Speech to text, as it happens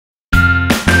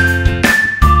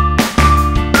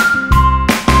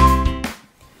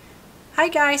Hi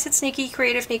guys, it's Nikki,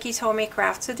 Creative Nikki's Homemade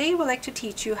Crafts. Today we'd like to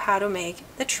teach you how to make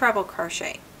the treble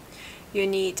crochet. You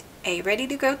need a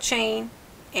ready-to-go chain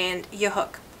and your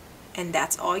hook, and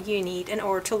that's all you need in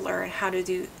order to learn how to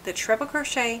do the treble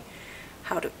crochet,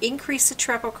 how to increase the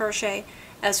treble crochet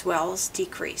as well as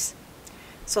decrease.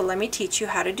 So let me teach you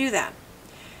how to do that.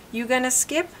 You're going to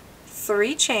skip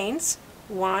 3 chains,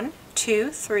 1, 2,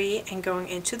 3, and going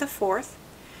into the 4th.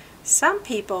 Some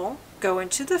people go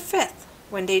into the 5th.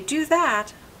 When they do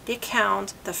that, they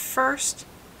count the first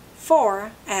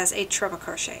 4 as a treble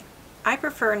crochet. I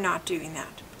prefer not doing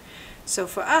that. So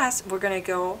for us, we're going to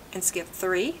go and skip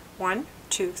 3, 1,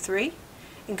 2, 3,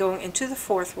 and going into the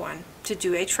 4th one to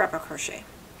do a treble crochet.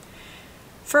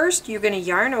 First, you're going to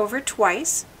yarn over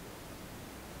twice.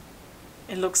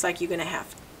 It looks like you're going to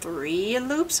have 3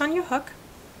 loops on your hook.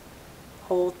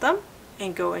 Hold them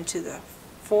and go into the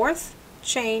 4th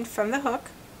chain from the hook.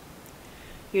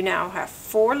 You now have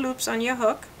 4 loops on your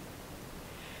hook.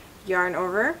 Yarn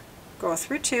over, go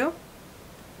through 2.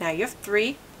 Now you have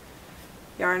 3.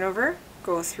 Yarn over,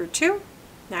 go through 2.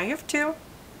 Now you have 2.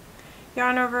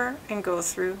 Yarn over and go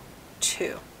through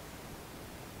 2.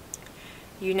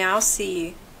 You now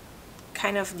see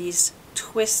kind of these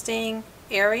twisting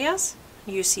areas.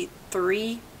 You see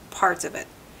 3 parts of it.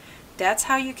 That's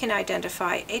how you can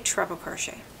identify a treble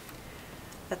crochet.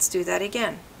 Let's do that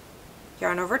again.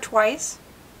 Yarn over twice.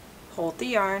 Hold the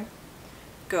yarn,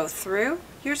 go through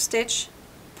your stitch,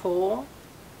 pull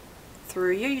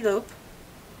through your loop.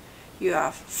 You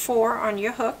have 4 on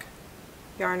your hook.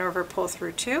 Yarn over, pull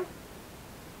through 2.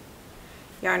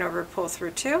 Yarn over, pull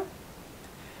through 2.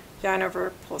 Yarn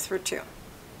over, pull through 2.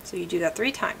 So you do that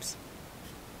 3 times.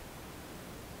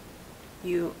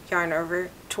 You yarn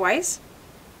over twice,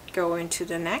 go into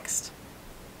the next,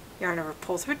 yarn over,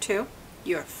 pull through 2.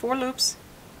 You have 4 loops.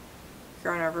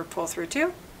 Yarn over, pull through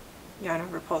 2. Yarn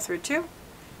over, pull through 2,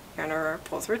 yarn over,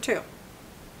 pull through 2.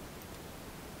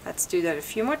 Let's do that a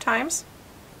few more times.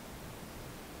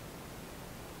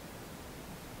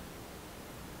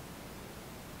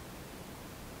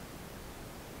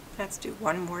 Let's do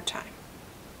one more time.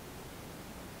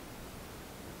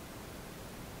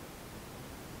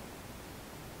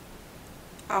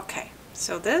 Okay,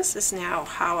 so this is now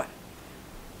how a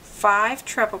 5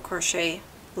 treble crochet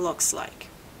looks like.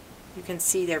 You can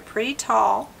see they're pretty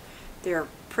tall. There are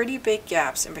pretty big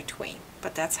gaps in between,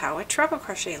 but that's how a treble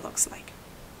crochet looks like.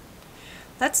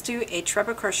 Let's do a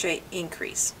treble crochet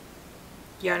increase.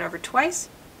 Yarn over twice,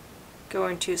 go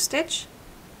into a stitch,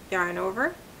 yarn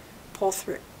over, pull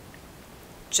through,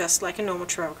 just like a normal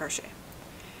treble crochet.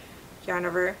 Yarn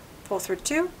over, pull through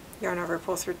 2, yarn over,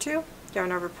 pull through 2,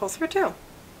 yarn over, pull through 2.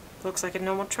 Looks like a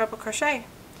normal treble crochet,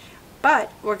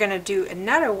 but we're going to do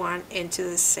another one into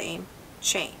the same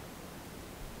chain.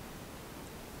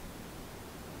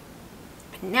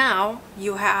 Now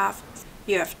you have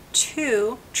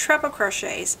 2 treble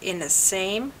crochets in the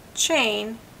same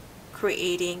chain,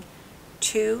 creating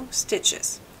 2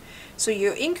 stitches. So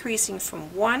you're increasing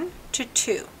from 1 to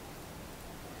 2.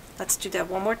 Let's do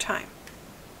that one more time.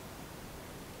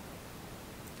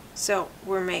 So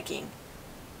we're making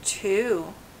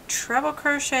 2 treble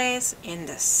crochets in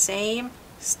the same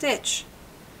stitch,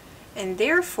 and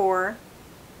therefore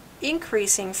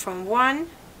increasing from 1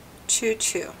 to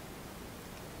 2.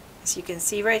 As you can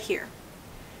see right here,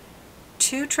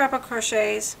 2 treble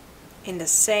crochets in the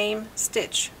same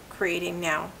stitch, creating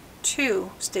now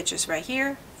 2 stitches right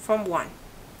here from 1.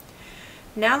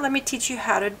 Now let me teach you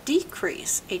how to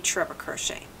decrease a treble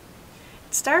crochet.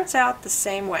 It starts out the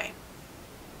same way,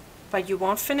 but you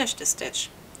won't finish the stitch.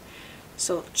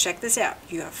 So check this out.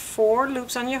 You have 4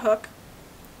 loops on your hook,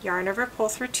 yarn over, pull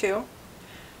through 2,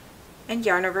 and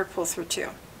yarn over, pull through 2.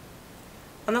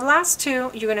 On the last 2,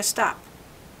 you're going to stop.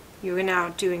 You're now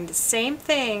doing the same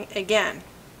thing again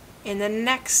in the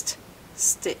next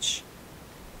stitch.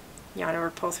 Yarn over,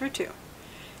 pull through 2.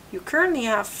 You currently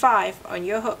have 5 on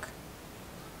your hook.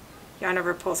 Yarn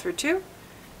over, pull through 2,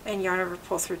 and yarn over,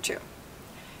 pull through 2.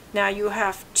 Now you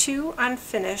have 2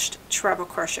 unfinished treble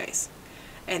crochets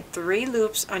and 3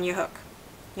 loops on your hook.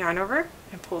 Yarn over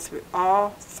and pull through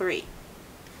all 3.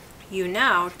 You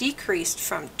now decreased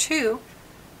from 2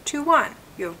 to 1.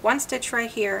 You have 1 stitch right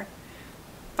here,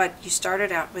 but you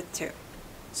started out with 2.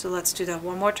 So let's do that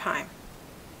one more time.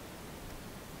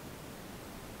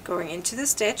 Going into the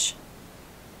stitch,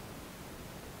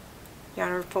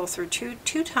 yarn over, pull through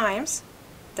 2 times,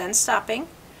 then stopping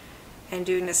and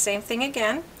doing the same thing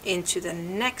again into the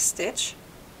next stitch.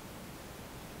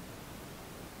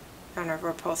 Yarn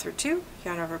over, pull through 2,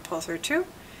 yarn over, pull through 2,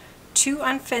 2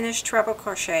 unfinished treble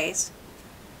crochets,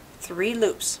 3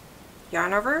 loops.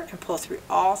 Yarn over and pull through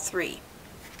all 3.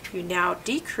 you now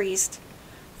decreased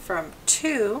from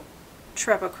 2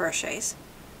 treble crochets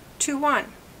to 1.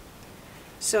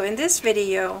 So in this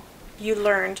video you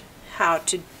learned how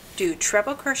to do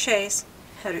treble crochets,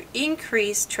 how to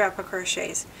increase treble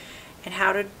crochets, and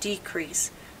how to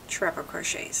decrease treble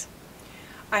crochets.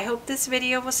 I hope this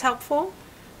video was helpful.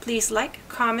 Please like,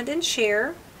 comment, and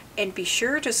share, and be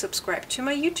sure to subscribe to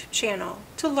my YouTube channel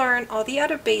to learn all the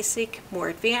other basic, more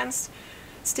advanced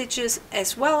stitches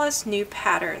as well as new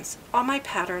patterns. All my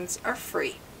patterns are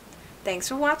free. Thanks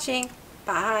for watching.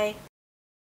 Bye.